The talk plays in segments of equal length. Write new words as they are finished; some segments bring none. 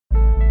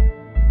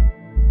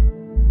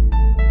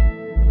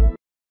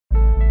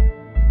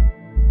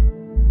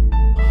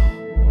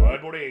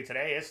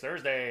Landry. Today is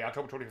Thursday,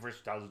 October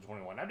 21st,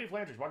 2021. I'm Dave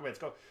Landry. Market Let's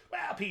go.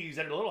 Well, P's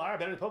at a little higher,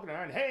 better than poking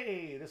iron.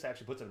 Hey, this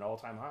actually puts it at an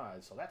all-time high,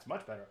 so that's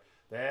much better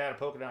than a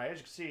poking iron. As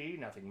you can see,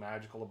 nothing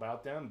magical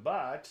about them,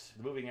 but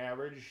the moving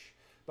average,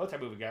 both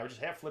time moving averages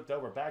have flipped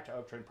over back to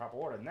uptrend proper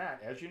order, and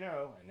that, as you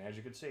know, and as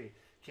you can see,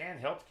 can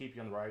help to keep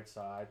you on the right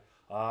side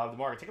of the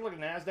market. Take a look at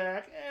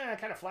NASDAQ.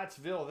 Kind of flat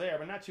Seville there,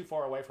 but not too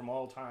far away from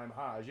all-time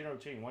highs. You know,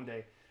 routine, one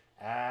day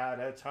at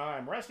a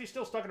time. Rusty's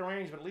still stuck in the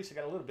range, but at least it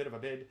got a little bit of a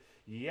bid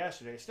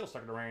yesterday. Still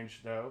stuck in the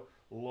range, though,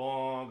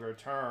 longer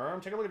term.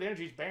 Take a look at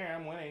energies.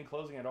 Bam, winning,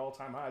 closing at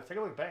all-time highs. Take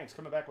a look at banks,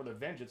 coming back with a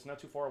vengeance, not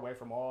too far away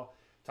from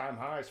all-time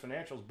highs.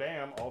 Financials,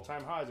 bam,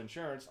 all-time highs.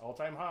 Insurance,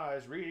 all-time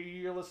highs.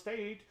 Real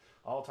estate,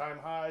 all-time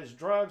highs.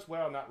 Drugs,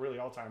 well, not really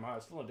all-time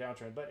highs. Still a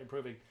downtrend, but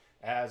improving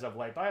as of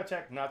late.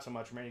 Biotech, not so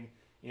much, remaining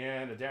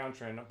in a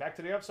downtrend. Back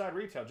to the upside,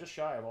 retail, just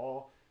shy of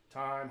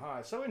all-time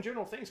high. So in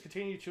general, things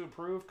continue to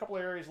improve. A couple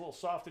of areas a little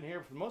soft in here,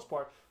 but for the most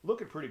part,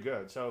 looking pretty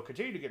good. So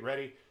continue to get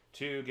ready.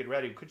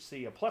 We could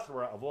see a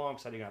plethora of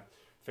longs setting up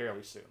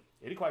fairly soon.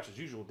 Any questions?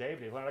 Usual,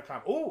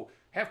 Dave@DaveLandry.com. Oh,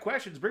 have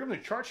questions? Bring them to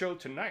the chart show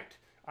tonight.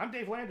 I'm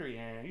Dave Landry,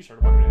 and you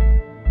started walking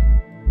in.